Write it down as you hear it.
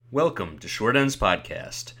Welcome to Short Ends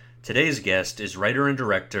Podcast. Today's guest is writer and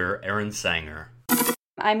director Erin Sanger.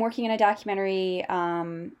 I'm working in a documentary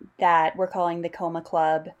that we're calling the Coma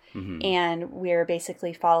Club, and we're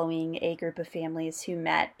basically following a group of families who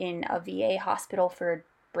met in a VA hospital for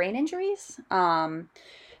brain injuries.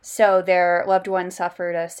 So their loved one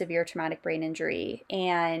suffered a severe traumatic brain injury,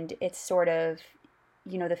 and it's sort of,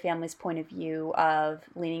 the family's point of view of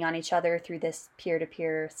leaning on each other through this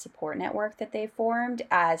peer-to-peer support network that they formed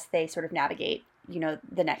as they sort of navigate,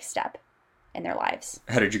 the next step in their lives.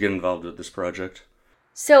 How did you get involved with this project?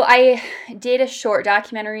 So I did a short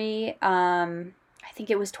documentary, I think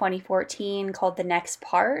it was 2014, called The Next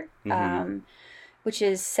Part, which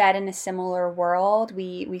is set in a similar world.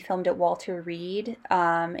 We filmed at Walter Reed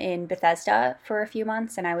in Bethesda for a few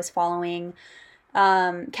months, and I was following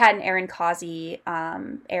Kat and Aaron Kazi.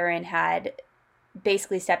 Aaron had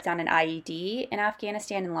basically stepped on an IED in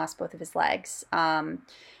Afghanistan and lost both of his legs,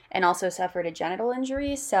 and also suffered a genital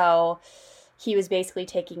injury. So he was basically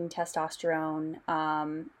taking testosterone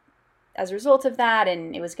as a result of that,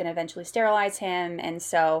 and it was going to eventually sterilize him. And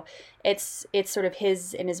so it's sort of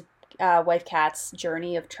his and his wife Kat's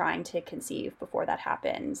journey of trying to conceive before that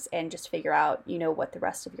happens and just figure out, what the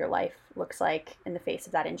rest of your life looks like in the face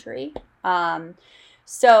of that injury.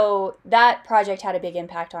 So that project had a big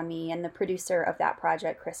impact on me, and the producer of that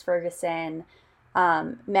project, Chris Ferguson,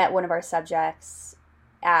 met one of our subjects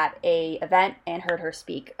at a event and heard her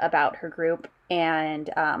speak about her group and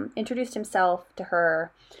introduced himself to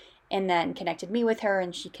her, and then connected me with her,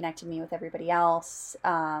 and she connected me with everybody else.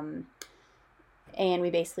 And we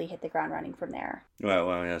basically hit the ground running from there.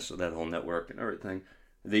 Well, yeah, so that whole network and everything.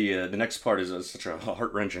 The next part is such a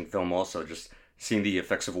heart-wrenching film also, just seeing the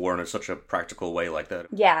effects of war in such a practical way like that.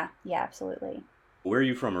 Yeah, absolutely. Where are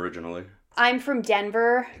you from originally? I'm from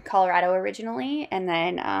Denver, Colorado originally, and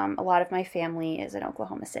then a lot of my family is in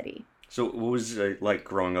Oklahoma City. So what was it like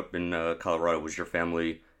growing up in Colorado? Was your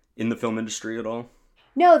family in the film industry at all?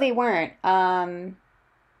 No, they weren't. I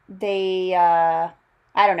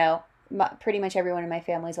don't know. Pretty much everyone in my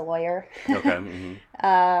family is a lawyer. Okay.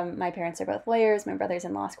 My parents are both lawyers. My brother's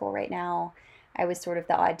in law school right now. I was sort of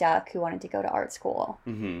the odd duck who wanted to go to art school.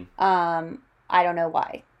 I don't know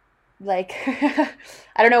why. I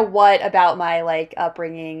don't know what about my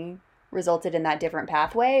upbringing resulted in that different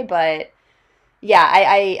pathway, but yeah,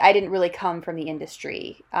 I didn't really come from the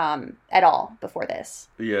industry at all before this.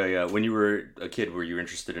 Yeah. When you were a kid, were you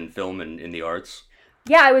interested in film and in the arts?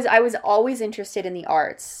 Yeah, I was always interested in the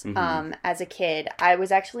arts as a kid. I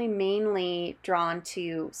was actually mainly drawn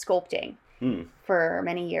to sculpting for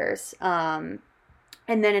many years. And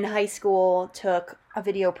then in high school, took a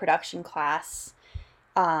video production class,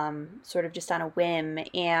 sort of just on a whim.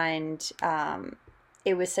 And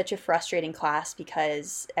it was such a frustrating class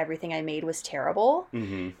because everything I made was terrible.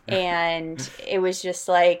 And it was just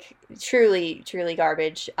truly, truly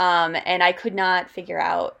garbage. And I could not figure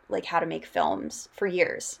out how to make films for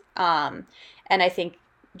years. And I think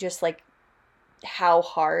just how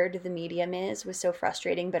hard the medium is was so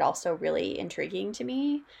frustrating, but also really intriguing to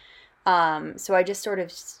me. So I just sort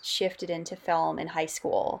of shifted into film in high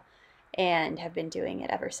school and have been doing it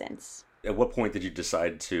ever since. At what point did you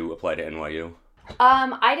decide to apply to NYU?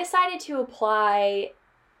 I decided to apply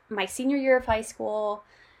my senior year of high school.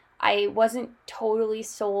 I wasn't totally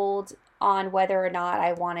sold on whether or not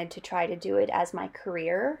I wanted to try to do it as my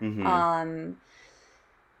career. It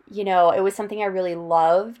was something I really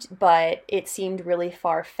loved, but it seemed really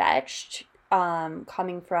far-fetched,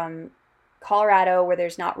 coming from Colorado, where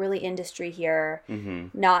there's not really industry here,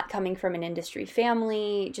 not coming from an industry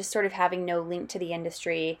family, just sort of having no link to the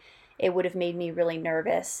industry. It would have made me really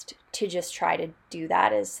nervous to just try to do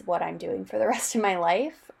that as what I'm doing for the rest of my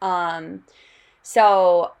life.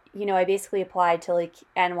 So, I basically applied to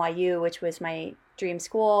NYU, which was my dream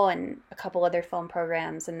school, and a couple other film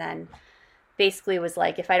programs. And then basically was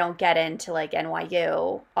if I don't get into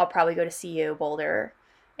NYU, I'll probably go to CU Boulder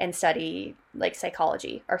and study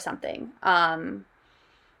psychology or something. And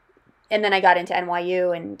then I got into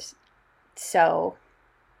NYU, and so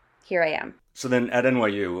here I am. So then at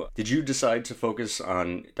NYU, did you decide to focus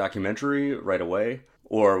on documentary right away?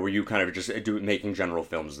 Or were you kind of just making general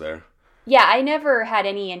films there? Yeah, I never had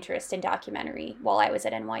any interest in documentary while I was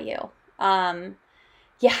at NYU.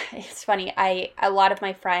 Yeah, it's funny. A lot of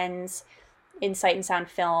my friends in Sight and Sound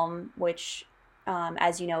Film, which,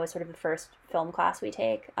 as you know, is sort of the first film class we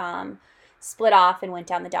take, split off and went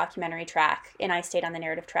down the documentary track, and I stayed on the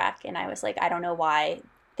narrative track. And I was I don't know why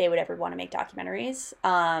they would ever want to make documentaries.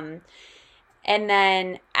 And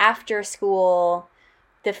then after school,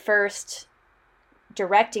 the first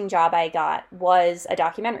directing job I got was a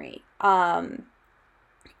documentary.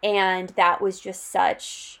 And that was just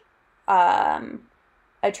such a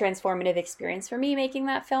transformative experience for me making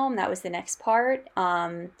that film. That was the next part.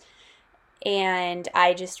 And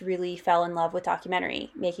I just really fell in love with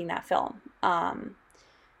documentary making that film.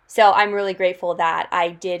 So I'm really grateful that I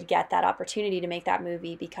did get that opportunity to make that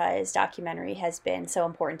movie, because documentary has been so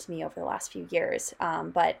important to me over the last few years.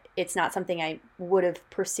 But it's not something I would have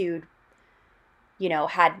pursued,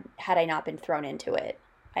 had I not been thrown into it,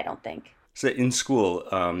 I don't think. So in school,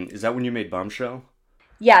 is that when you made Bombshell?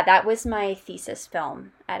 Yeah, that was my thesis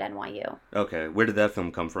film at NYU. Okay, where did that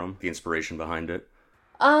film come from? The inspiration behind it?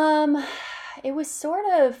 It was sort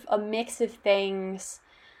of a mix of things.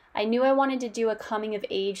 I knew I wanted to do a coming of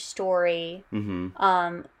age story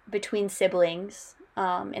between siblings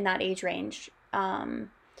in that age range. And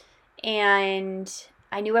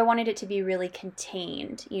I knew I wanted it to be really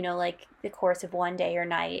contained, like the course of one day or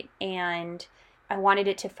night. And I wanted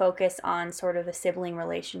it to focus on sort of a sibling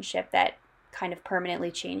relationship that kind of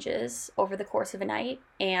permanently changes over the course of a night.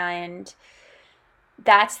 And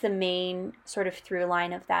that's the main sort of through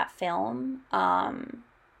line of that film.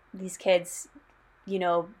 These kids,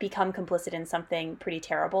 become complicit in something pretty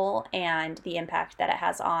terrible, and the impact that it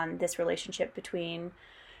has on this relationship between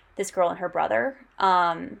this girl and her brother.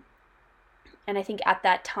 And I think at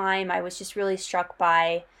that time I was just really struck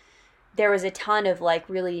by, there was a ton of like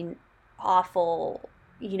really awful,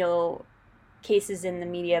 cases in the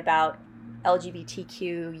media about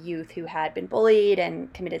LGBTQ youth who had been bullied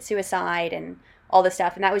and committed suicide and all this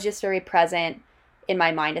stuff. And that was just very present in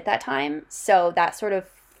my mind at that time. So that sort of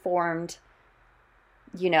formed,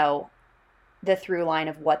 the through line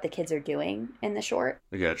of what the kids are doing in the short.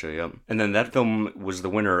 I gotcha, yep. And then that film was the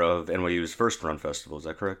winner of NYU's First Run Festival, is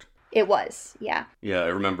that correct? It was, yeah. Yeah, I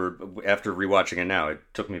remember after rewatching it now, it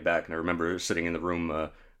took me back, and I remember sitting in the room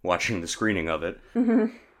watching the screening of it.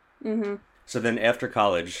 Mm-hmm. Mm-hmm. So then after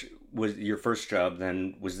college, was your first job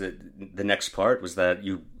then, was the next part? Was that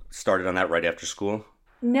you started on that right after school?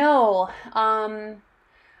 No.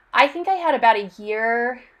 I think I had about a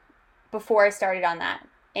year before I started on that.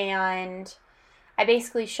 And I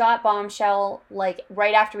basically shot Bombshell like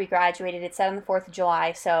right after we graduated. It's set on the 4th of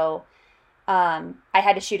July, so I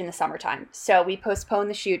had to shoot in the summertime. So we postponed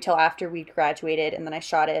the shoot till after we graduated, and then I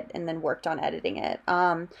shot it and then worked on editing it.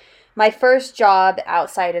 My first job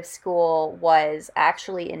outside of school was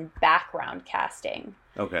actually in background casting.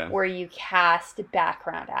 Okay. Where you cast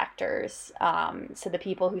background actors, so the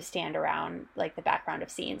people who stand around like the background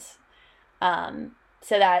of scenes.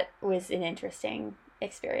 So that was an interesting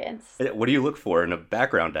experience. What do you look for in a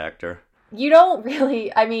background actor? You don't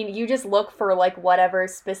really, you just look for like whatever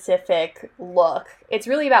specific look. It's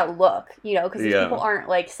really about look, because these people aren't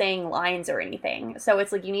like saying lines or anything. So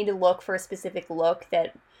it's like you need to look for a specific look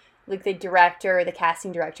that like the director, the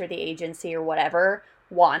casting director, the agency or whatever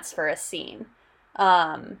wants for a scene.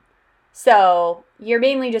 So you're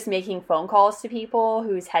mainly just making phone calls to people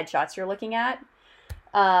whose headshots you're looking at.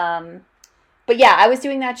 But yeah, I was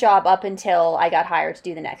doing that job up until I got hired to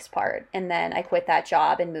do the next part. And then I quit that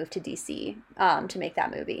job and moved to DC to make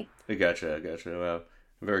that movie. I gotcha. Wow.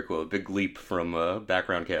 Very cool. A big leap from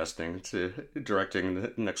background casting to directing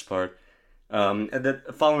the next part. And then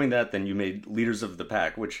following that, then you made Leaders of the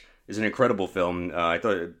Pack, which is an incredible film. I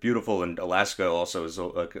thought it beautiful, and Alaska also is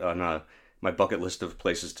on my bucket list of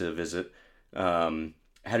places to visit. How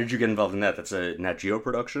did you get involved in that? That's a Nat Geo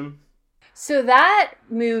production? So that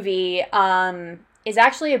movie is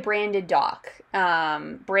actually a branded doc.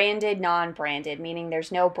 Branded, non-branded, meaning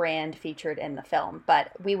there's no brand featured in the film,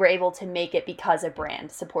 but we were able to make it because a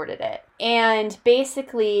brand supported it. And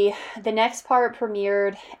basically, the next part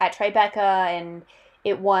premiered at Tribeca, and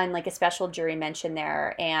it won like a special jury mention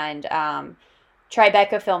there. And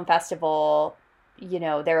Tribeca Film Festival,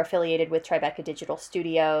 they're affiliated with Tribeca Digital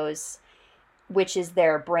Studios, which is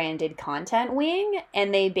their branded content wing,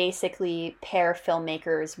 and they basically pair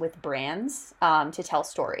filmmakers with brands to tell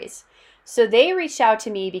stories. So they reached out to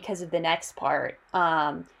me because of the next part,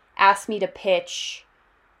 asked me to pitch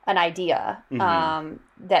an idea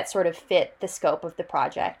that sort of fit the scope of the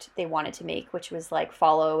project they wanted to make, which was like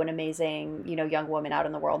follow an amazing, young woman out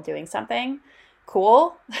in the world doing something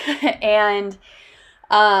cool. And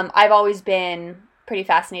I've always been pretty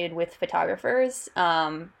fascinated with photographers.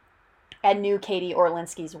 And knew Katie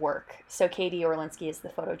Orlinsky's work. So Katie Orlinsky is the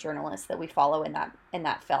photojournalist that we follow in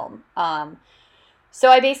that film. So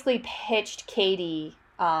I basically pitched Katie,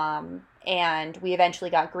 and we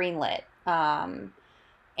eventually got greenlit. And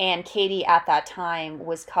Katie at that time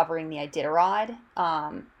was covering the Iditarod.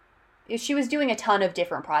 She was doing a ton of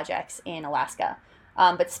different projects in Alaska,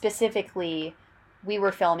 but specifically we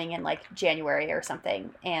were filming in like January or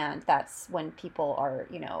something, and that's when people are,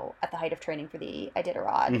 at the height of training for the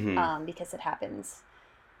Iditarod, because it happens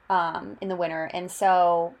in the winter. And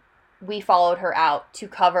so we followed her out to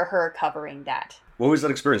cover her covering that. What was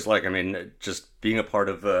that experience like? I mean, just being a part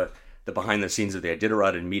of the behind the scenes of the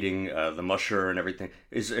Iditarod and meeting the musher and everything.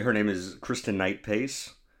 Her name is Kristen Knight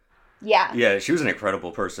Pace? Yeah. Yeah, she was an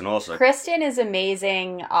incredible person also. Kristen is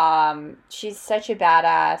amazing. She's such a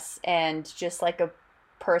badass and just like a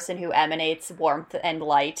person who emanates warmth and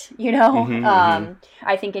light,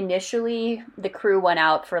 I think initially the crew went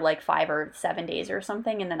out for like 5 or 7 days or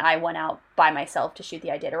something, and then I went out by myself to shoot the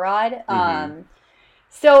Iditarod.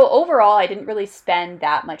 So overall, I didn't really spend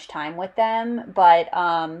that much time with them, but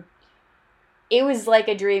it was like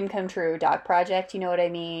a dream come true doc project, you know what I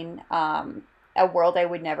mean? A world I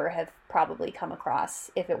would never have probably come across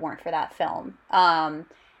if it weren't for that film.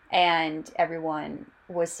 And everyone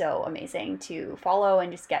was so amazing to follow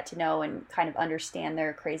and just get to know and kind of understand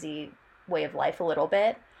their crazy way of life a little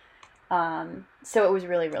bit. So it was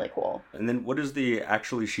really, really cool. And then what is the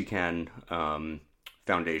Actually She Can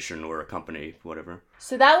foundation or a company, whatever?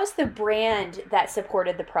 So that was the brand that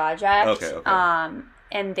supported the project. Okay.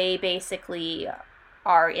 And they basically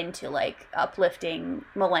are into like uplifting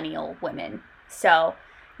millennial women. So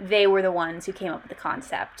they were the ones who came up with the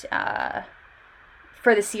concept.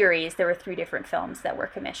 For the series, there were 3 different films that were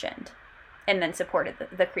commissioned and then supported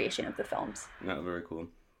the creation of the films. No, very cool.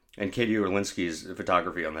 And Katie Orlinski's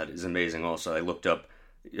photography on that is amazing also. I looked up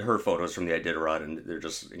her photos from the Iditarod, and they're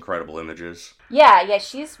just incredible images. Yeah,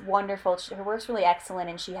 she's wonderful. Her work's really excellent,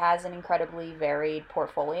 and she has an incredibly varied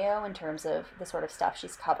portfolio in terms of the sort of stuff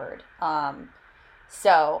she's covered.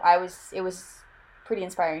 So it was pretty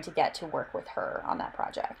inspiring to get to work with her on that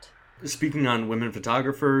project. Speaking on women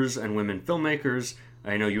photographers and women filmmakers,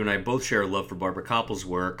 I know you and I both share a love for Barbara Koppel's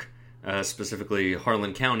work, specifically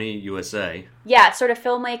Harlan County, USA. Yeah, sort of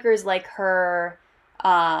filmmakers like her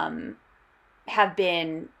have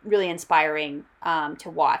been really inspiring to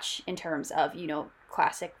watch in terms of,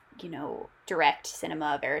 classic, direct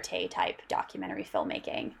cinema verite type documentary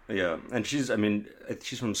filmmaking. Yeah, and she's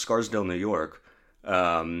from Scarsdale, New York,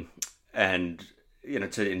 and,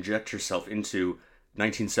 to inject herself into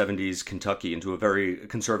 1970s Kentucky, into a very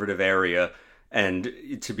conservative area, and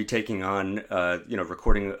to be taking on,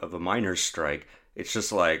 recording of a miners' strike, it's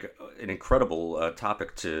just like an incredible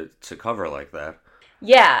topic to cover like that.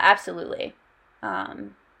 Yeah, absolutely.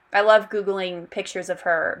 I love Googling pictures of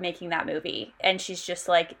her making that movie, and she's just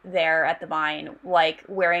like there at the mine, like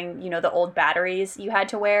wearing, the old batteries you had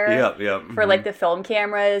to wear for like the film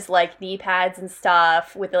cameras, like knee pads and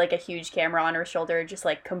stuff, with like a huge camera on her shoulder, just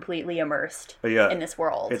like completely immersed in this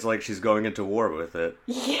world. It's like she's going into war with it.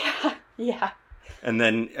 Yeah. And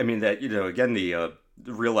then, again, the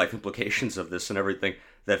real life implications of this and everything.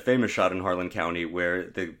 That famous shot in Harlan County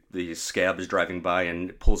where the scab is driving by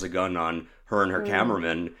and pulls a gun on her and her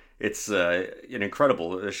cameraman. It's an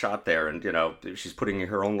incredible shot there, and she's putting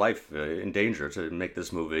her own life in danger to make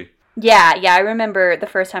this movie. Yeah, I remember the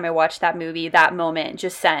first time I watched that movie, that moment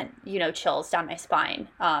just sent, chills down my spine.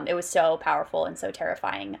 It was so powerful and so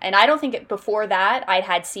terrifying. And I don't think before that I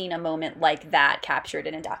had seen a moment like that captured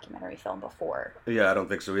in a documentary film before. Yeah, I don't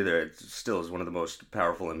think so either. It still is one of the most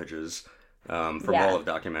powerful images from all of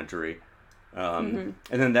documentary. And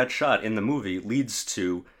then that shot in the movie leads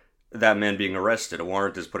to that man being arrested. A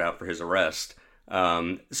warrant is put out for his arrest.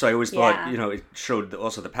 So I always thought, it showed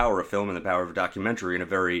also the power of film and the power of documentary in a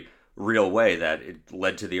very real way, that it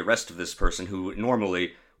led to the arrest of this person who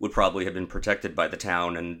normally would probably have been protected by the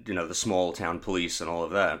town and, the small town police and all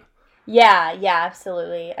of that. Yeah,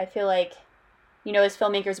 absolutely. I feel like, as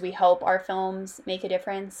filmmakers, we hope our films make a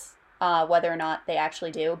difference, whether or not they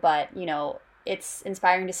actually do. But, it's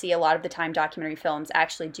inspiring to see a lot of the time documentary films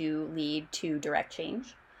actually do lead to direct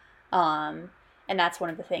change. And that's one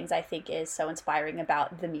of the things I think is so inspiring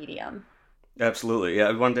about the medium. Absolutely. Yeah,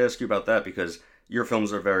 I wanted to ask you about that because your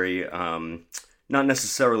films are very, not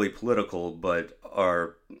necessarily political, but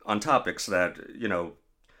are on topics that,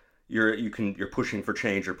 you're pushing for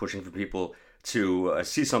change, or pushing for people to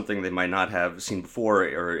see something they might not have seen before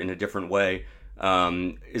or in a different way.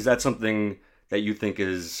 Is that something that you think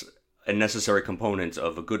is a necessary component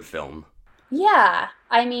of a good film? Yeah,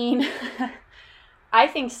 I mean, I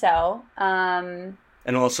think so. And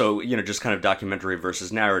also, just kind of documentary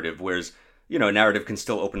versus narrative, whereas, narrative can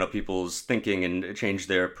still open up people's thinking and change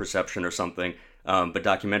their perception or something, but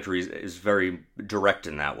documentary is very direct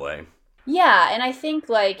in that way. Yeah, and I think,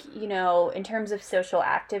 in terms of social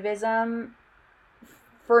activism,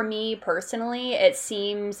 for me personally, it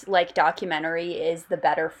seems like documentary is the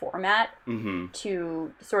better format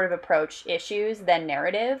to sort of approach issues than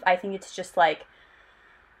narrative. I think it's just like,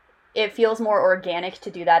 it feels more organic to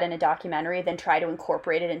do that in a documentary than try to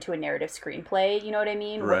incorporate it into a narrative screenplay, you know what I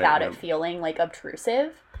mean? Right, Without it feeling like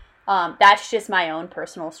obtrusive. That's just my own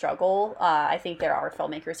personal struggle. I think there are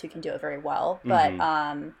filmmakers who can do it very well. But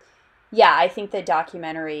yeah, I think the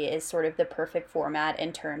documentary is sort of the perfect format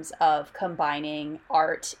in terms of combining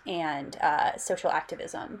art and social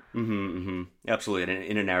activism. Absolutely. And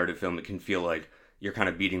in a narrative film, it can feel like you're kind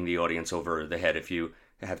of beating the audience over the head if you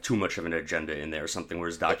have too much of an agenda in there or something,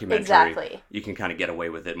 whereas documentary, you can kind of get away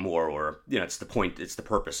with it more, or, you know, it's the point, it's the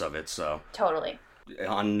purpose of it, so. Totally.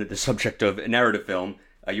 On the subject of narrative film,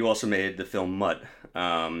 you also made the film Mutt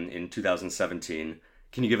in 2017.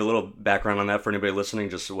 Can you give a little background on that for anybody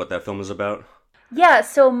listening, just what that film is about? Yeah,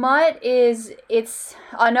 so Mutt it's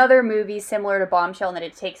another movie similar to Bombshell in that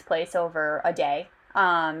it takes place over a day,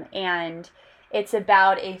 and it's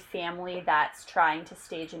about a family that's trying to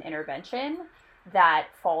stage an intervention that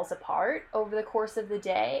falls apart over the course of the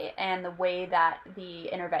day, and the way that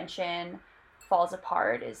the intervention falls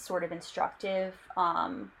apart is sort of instructive,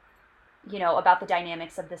 you know, about the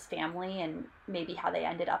dynamics of this family and maybe how they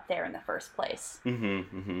ended up there in the first place.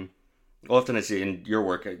 Often I see in your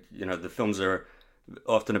work, you know, the films are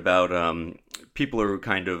often about people who are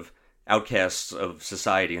kind of outcasts of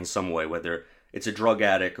society in some way, whether it's a drug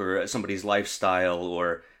addict or somebody's lifestyle,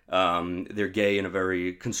 or they're gay in a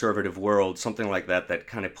very conservative world, something like that, that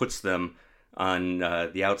kind of puts them on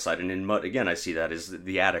the outside. And in Mutt, again, I see that as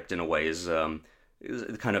the addict in a way is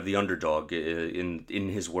kind of the underdog in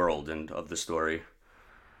his world and of the story.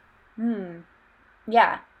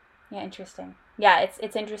 Yeah, interesting. Yeah,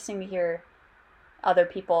 it's interesting to hear other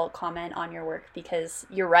people comment on your work, because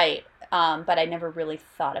you're right, but I never really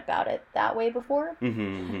thought about it that way before.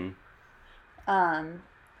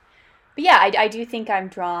 But yeah, I do think I'm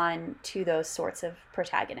drawn to those sorts of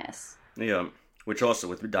protagonists. Yeah, which also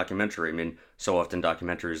with the documentary, I mean, so often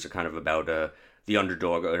documentaries are kind of about the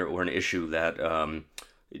underdog or an issue that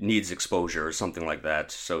needs exposure or something like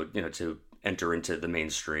that. So, you know, to enter into the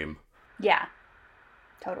mainstream. Yeah,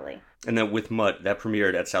 totally. And then with Mutt, that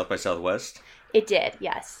premiered at South by Southwest? It did,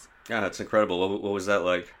 yes. Yeah, that's incredible. What was that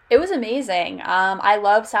like? It was amazing. I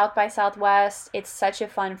love South by Southwest. It's such a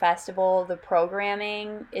fun festival. The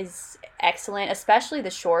programming is excellent, especially the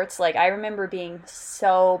shorts. Like, I remember being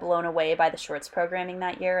so blown away by the shorts programming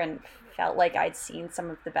that year and felt like I'd seen some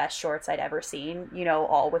of the best shorts I'd ever seen, you know,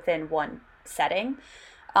 all within one setting.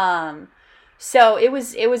 So it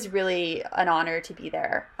was really an honor to be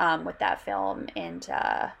there with that film, and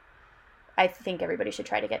I think everybody should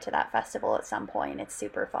try to get to that festival at some point. It's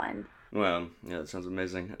super fun. Well, yeah, that sounds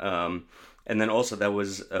amazing. And then also that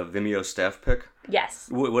was a Vimeo staff pick? Yes.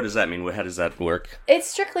 What does that mean? How does that work? It's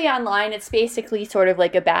strictly online. It's basically sort of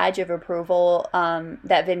like a badge of approval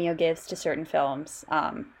that Vimeo gives to certain films,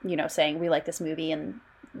 you know, saying we like this movie, and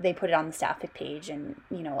they put it on the staff pick page, and,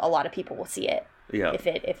 you know, a lot of people will see it. Yeah. If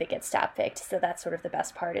it gets staff picked. So that's sort of the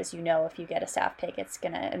best part, is, you know, if you get a staff pick, it's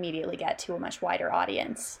going to immediately get to a much wider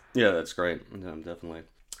audience. Yeah, that's great. Definitely.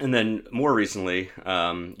 And then more recently,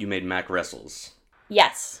 you made Mac Wrestles.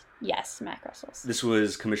 Yes, Mac Wrestles. This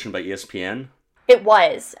was commissioned by ESPN? It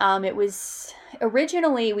was.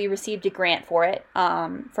 Originally, we received a grant for it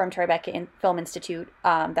from Tribeca Film Institute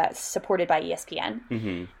that's supported by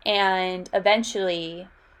ESPN. And eventually,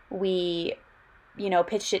 we, you know,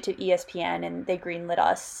 pitched it to ESPN, and they greenlit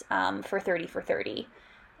us for 30 for 30,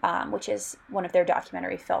 which is one of their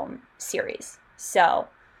documentary film series. So,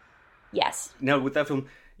 yes. Now, with that film,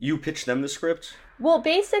 you pitched them the script? Well,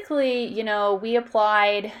 basically, you know, we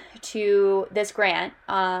applied to this grant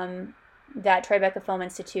that Tribeca Film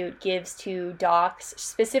Institute gives to docs,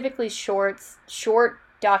 specifically short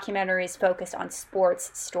documentaries focused on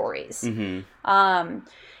sports stories.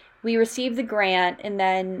 We received the grant, and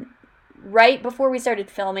then right before we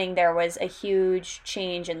started filming, there was a huge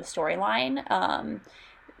change in the storyline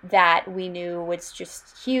that we knew was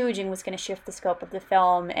just huge and was going to shift the scope of the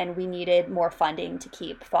film, and we needed more funding to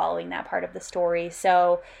keep following that part of the story.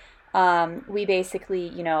 So we basically,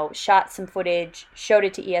 you know, shot some footage, showed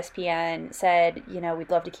it to ESPN, said, you know,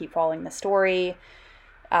 we'd love to keep following the story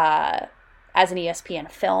as an ESPN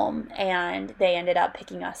film, and they ended up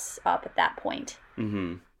picking us up at that point.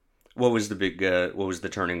 What was the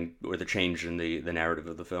turning or the change in the narrative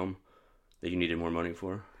of the film that you needed more money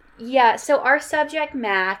for? Yeah, so our subject,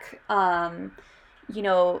 Mac, you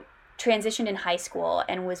know, transitioned in high school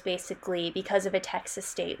and was basically, because of a Texas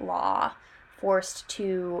state law, forced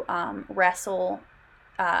to wrestle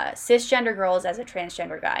cisgender girls as a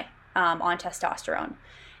transgender guy. on testosterone.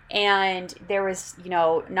 And there was,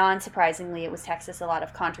 non-surprisingly, it was Texas, a lot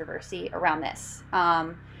of controversy around this.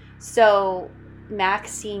 So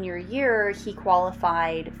Mac's senior year, he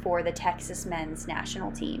qualified for the Texas men's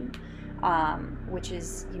national team, which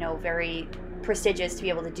is, very prestigious to be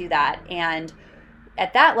able to do that. And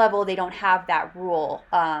at that level, they don't have that rule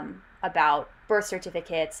about birth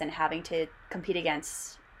certificates and having to compete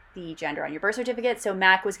against the gender on your birth certificate. So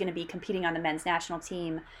Mac was going to be competing on the men's national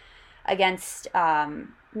team against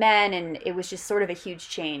men, and it was just sort of a huge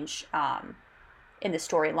change in the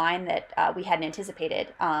storyline that we hadn't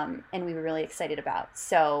anticipated, and we were really excited about.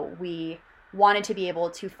 So we wanted to be able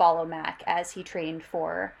to follow Mac as he trained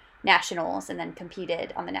for nationals and then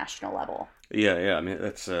competed on the national level. Yeah. I mean,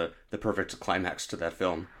 that's the perfect climax to that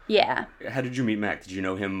film. Yeah. How did you meet Mac? Did you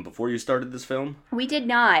know him before you started this film? We did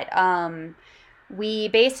not. We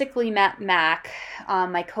basically met Mac.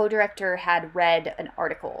 My co-director had read an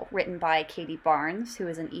article written by Katie Barnes, who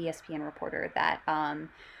is an ESPN reporter, that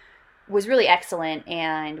was really excellent,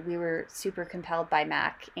 and we were super compelled by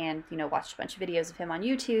Mac, and watched a bunch of videos of him on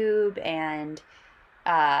YouTube, and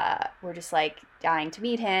we're just like dying to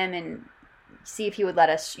meet him and see if he would let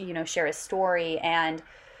us share his story. And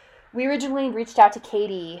we originally reached out to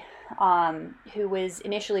Katie, who was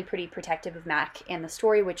initially pretty protective of Mac and the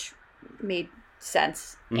story, which made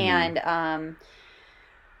sense. Mm-hmm. And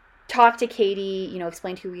talked to Katie,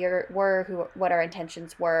 explained who we were, what our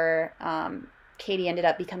intentions were. Katie ended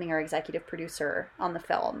up becoming our executive producer on the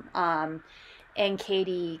film. And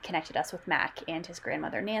Katie connected us with Mac and his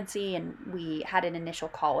grandmother, Nancy, and we had an initial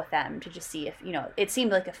call with them to just see if, it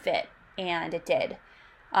seemed like a fit, and it did.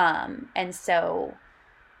 And so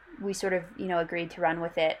we sort of, agreed to run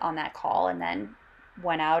with it on that call, and then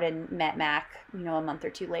went out and met Mac, a month or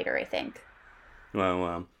two later, I think.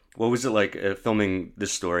 Well, what was it like filming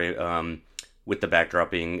this story with the backdrop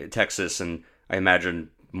being Texas, and I imagine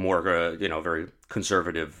more, very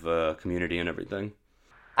conservative community and everything?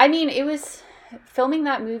 I mean, filming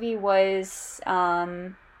that movie was,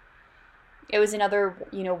 it was another,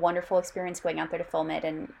 wonderful experience going out there to film it.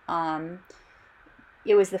 And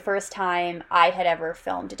it was the first time I had ever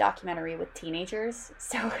filmed a documentary with teenagers.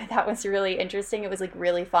 So that was really interesting. It was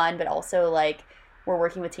really fun, but also we're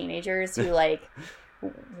working with teenagers who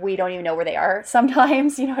we don't even know where they are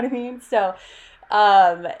sometimes, you know what I mean? So,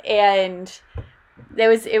 and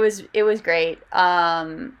it was great.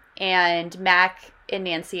 And Mac and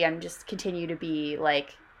Nancy, I'm just continue to be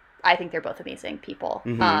I think they're both amazing people.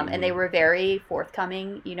 Mm-hmm. And they were very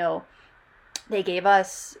forthcoming. They gave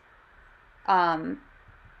us,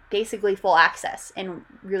 basically full access and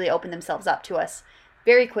really opened themselves up to us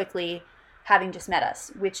very quickly, having just met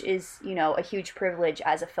us, which is, a huge privilege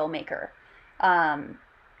as a filmmaker.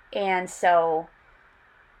 And so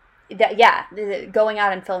going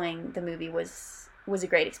out and filming the movie was a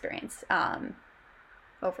great experience.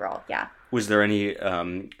 Overall, yeah. Was there any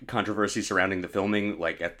controversy surrounding the filming,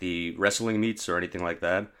 at the wrestling meets or anything like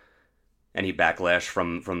that? Any backlash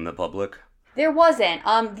from the public? There wasn't.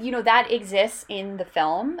 That exists in the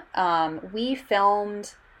film. We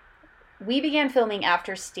began filming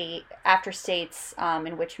after states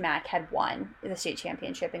in which Mac had won the state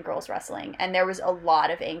championship in girls wrestling, and there was a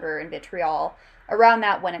lot of anger and vitriol around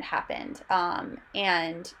that when it happened.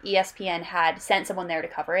 And ESPN had sent someone there to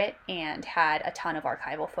cover it and had a ton of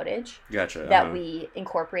archival footage. Gotcha. That we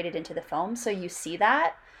incorporated into the film, so you see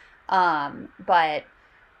that. But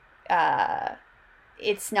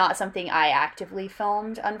it's not something I actively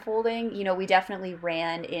filmed unfolding. We definitely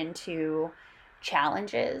ran into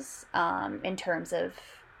challenges in terms of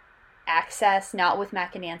access, not with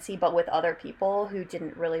Mac and Nancy, but with other people who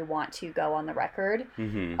didn't really want to go on the record.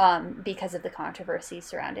 Mm-hmm. Because of the controversy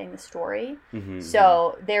surrounding the story. Mm-hmm.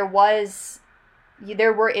 So there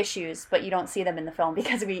were issues, but you don't see them in the film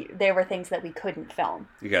because there were things that we couldn't film.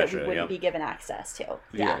 Gotcha, that we wouldn't be given access to.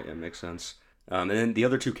 Yeah, makes sense. And then the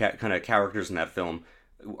other two kind of characters in that film,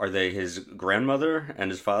 are they his grandmother and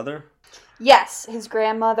his father? Yes, his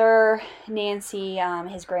grandmother, Nancy,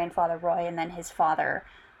 his grandfather, Roy, and then his father,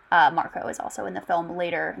 Marco, is also in the film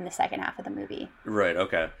later in the second half of the movie. Right,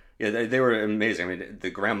 okay. Yeah, they were amazing. I mean,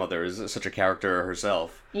 the grandmother is such a character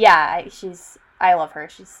herself. Yeah, I love her.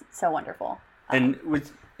 She's so wonderful. And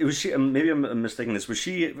was she, maybe I'm mistaken this, was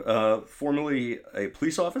she formerly a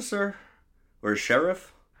police officer or a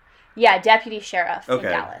sheriff? Yeah, deputy sheriff in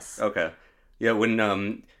Dallas. Okay. Yeah,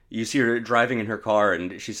 when you see her driving in her car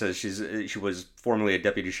and she says she was formerly a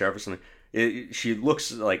deputy sheriff or something, she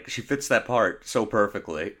looks like she fits that part so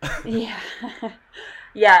perfectly. Yeah.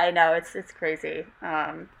 Yeah, I know. It's crazy.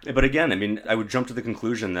 But again, I mean, I would jump to the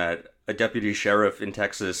conclusion that a deputy sheriff in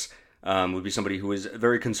Texas would be somebody who is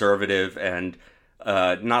very conservative and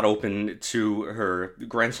not open to her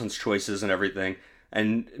grandson's choices and everything.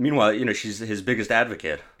 And meanwhile, she's his biggest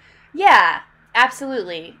advocate. Yeah,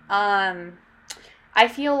 absolutely. I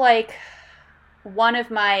feel like one of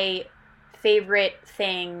my favorite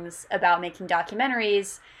things about making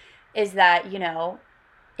documentaries is that,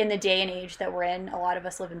 in the day and age that we're in, a lot of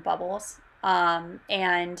us live in bubbles.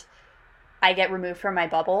 And I get removed from my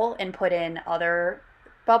bubble and put in other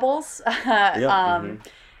bubbles. Yeah.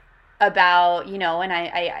 About, and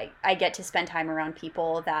I get to spend time around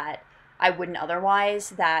people that I wouldn't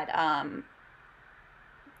otherwise, that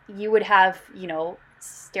you would have,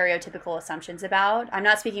 stereotypical assumptions about. I'm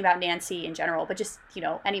not speaking about Nancy in general, but just,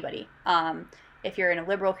 anybody. If you're in a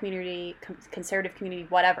liberal community, conservative community,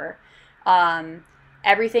 whatever,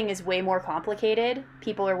 everything is way more complicated.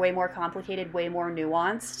 People are way more complicated, way more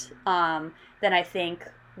nuanced than I think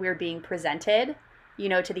we're being presented,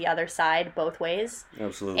 to the other side both ways.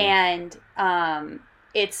 Absolutely. And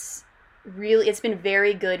it's been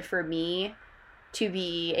very good for me to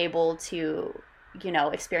be able to,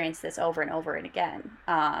 experience this over and over and again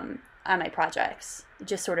on my projects.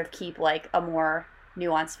 Just sort of keep like a more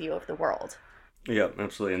nuanced view of the world. Yeah,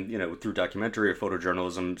 absolutely. And, through documentary or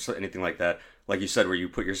photojournalism, anything like that, like you said, where you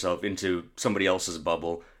put yourself into somebody else's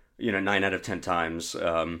bubble, 9 out of 10 times,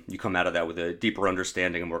 you come out of that with a deeper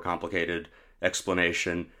understanding, a more complicated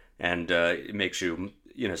explanation, and it makes you,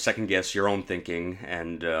 second guess your own thinking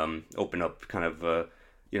and open up kind of,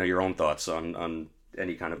 your own thoughts on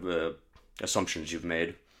any kind of assumptions you've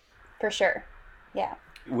made. For sure. Yeah.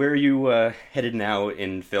 Where are you headed now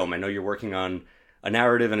in film? I know you're working on a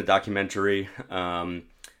narrative and a documentary. Do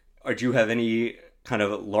you have any kind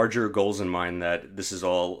of larger goals in mind that this is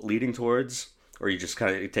all leading towards? Or are you just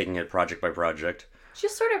kind of taking it project by project?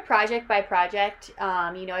 Just sort of project by project.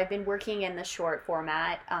 I've been working in the short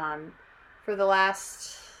format for the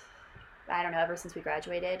last, I don't know, ever since we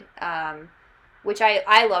graduated, which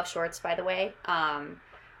I love shorts, by the way.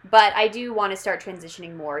 But I do want to start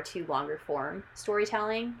transitioning more to longer form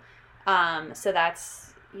storytelling. So that's,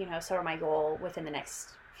 sort of my goal within the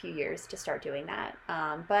next few years to start doing that.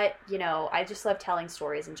 But, I just love telling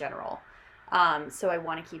stories in general. So I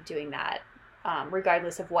want to keep doing that.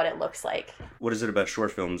 Regardless of what it looks like. What is it about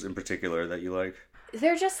short films in particular that you like?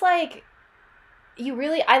 They're just like,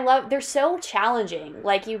 they're so challenging.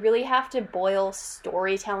 Like, you really have to boil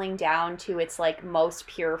storytelling down to its like most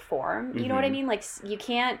pure form. You know what I mean? Like, you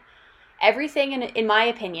can't, everything in my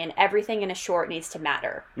opinion, everything in a short needs to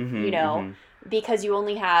matter, because you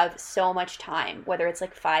only have so much time, whether it's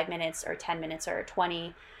like 5 minutes or 10 minutes or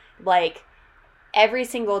 20, like, every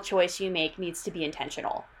single choice you make needs to be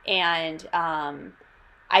intentional. And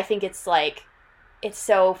I think it's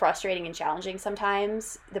so frustrating and challenging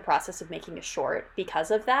sometimes, the process of making a short,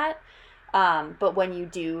 because of that. But when you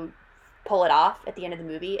do pull it off at the end of the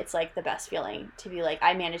movie, it's like the best feeling to be like,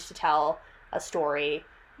 I managed to tell a story,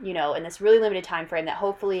 in this really limited time frame that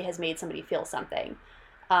hopefully has made somebody feel something.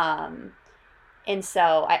 And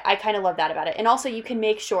so I kind of love that about it. And also you can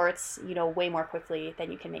make shorts, way more quickly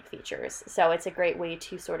than you can make features. So it's a great way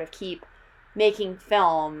to sort of keep making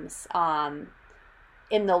films as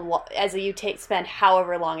you spend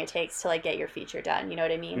however long it takes to like get your feature done. You know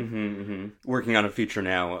what I mean? Working on a feature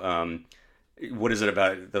now. What is it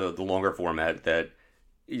about the longer format that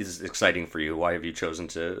is exciting for you? Why have you chosen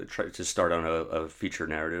to try to start on a feature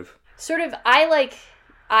narrative? Sort of,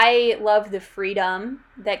 I love the freedom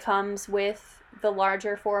that comes with the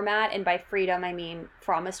larger format, and by freedom I mean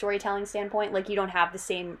from a storytelling standpoint. Like, you don't have the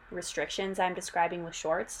same restrictions I'm describing with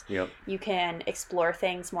shorts. Yep. You can explore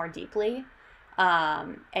things more deeply,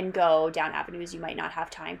 and go down avenues you might not have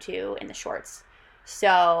time to in the shorts.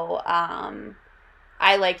 So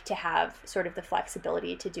I like to have sort of the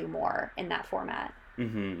flexibility to do more in that format.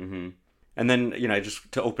 And then,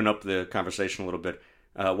 just to open up the conversation a little bit,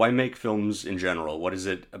 why make films in general? What is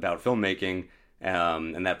it about filmmaking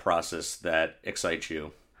and that process that excites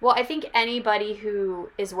you? Well, I think anybody who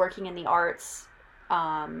is working in the arts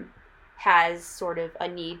has sort of a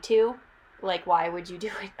need to. Like, why would you do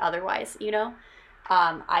it otherwise,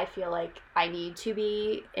 I feel like I need to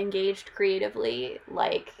be engaged creatively.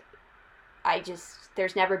 Like,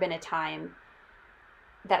 there's never been a time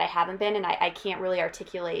that I haven't been, and I can't really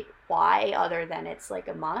articulate why other than it's like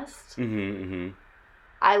a must.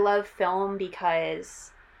 I love film because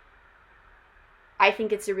I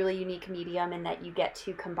think it's a really unique medium in that you get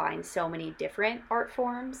to combine so many different art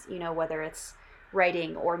forms, whether it's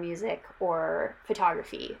writing or music or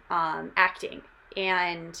photography, acting,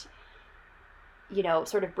 and,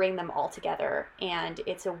 sort of bring them all together. And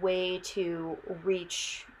it's a way to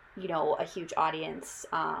reach, a huge audience.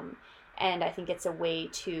 And I think it's a way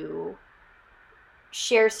to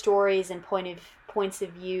share stories and points of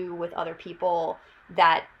view with other people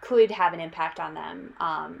that could have an impact on them,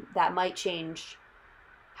 that might change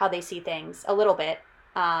how they see things a little bit.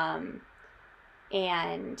 And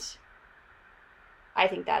I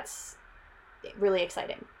think that's really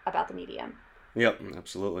exciting about the medium. Yep,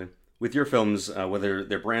 absolutely. With your films, whether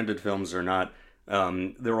they're branded films or not,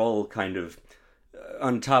 they're all kind of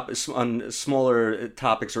on smaller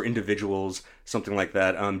topics or individuals, something like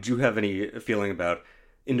that. Do you have any feeling about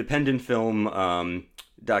independent film,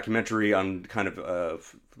 documentary on kind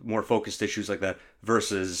of more focused issues like that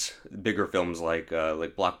versus bigger films like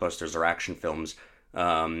blockbusters or action films?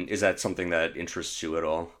 Is that something that interests you at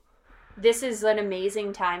all? This is an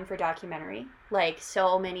amazing time for documentary. Like,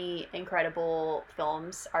 so many incredible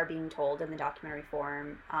films are being told in the documentary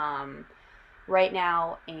form right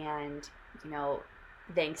now, and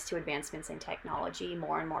thanks to advancements in technology,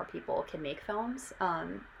 more and more people can make films.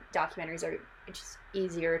 Documentaries are just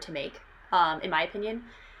easier to make, in my opinion.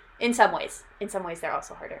 In some ways they're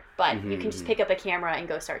also harder, but you can just pick up a camera and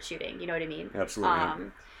go start shooting. You know what I mean?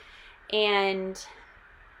 Absolutely. And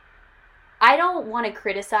I don't want to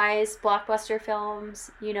criticize blockbuster films.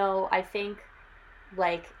 I think,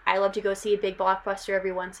 I love to go see a big blockbuster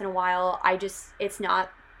every once in a while. It's not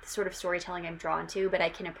the sort of storytelling I'm drawn to, but I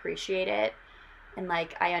can appreciate it. And,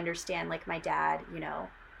 I understand, my dad,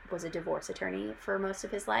 was a divorce attorney for most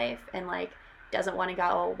of his life, and, doesn't want to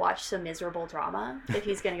go watch some miserable drama if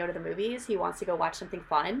he's going to go to the movies. He wants to go watch something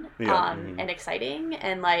fun and exciting,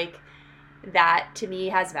 and, that, to me,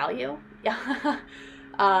 has value.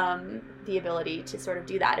 The ability to sort of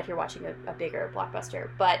do that if you're watching a bigger blockbuster.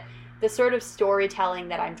 But the sort of storytelling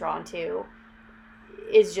that I'm drawn to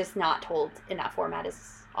is just not told in that format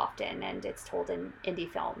as often, and it's told in indie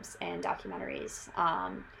films and documentaries,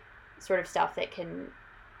 sort of stuff that can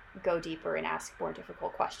go deeper and ask more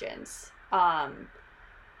difficult questions.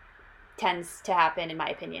 Tends to happen, in my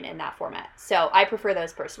opinion, in that format. So I prefer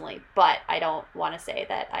those personally, but I don't want to say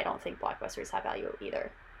that I don't think blockbusters have value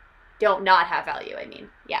either. Don't not have value, I mean.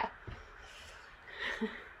 Yeah.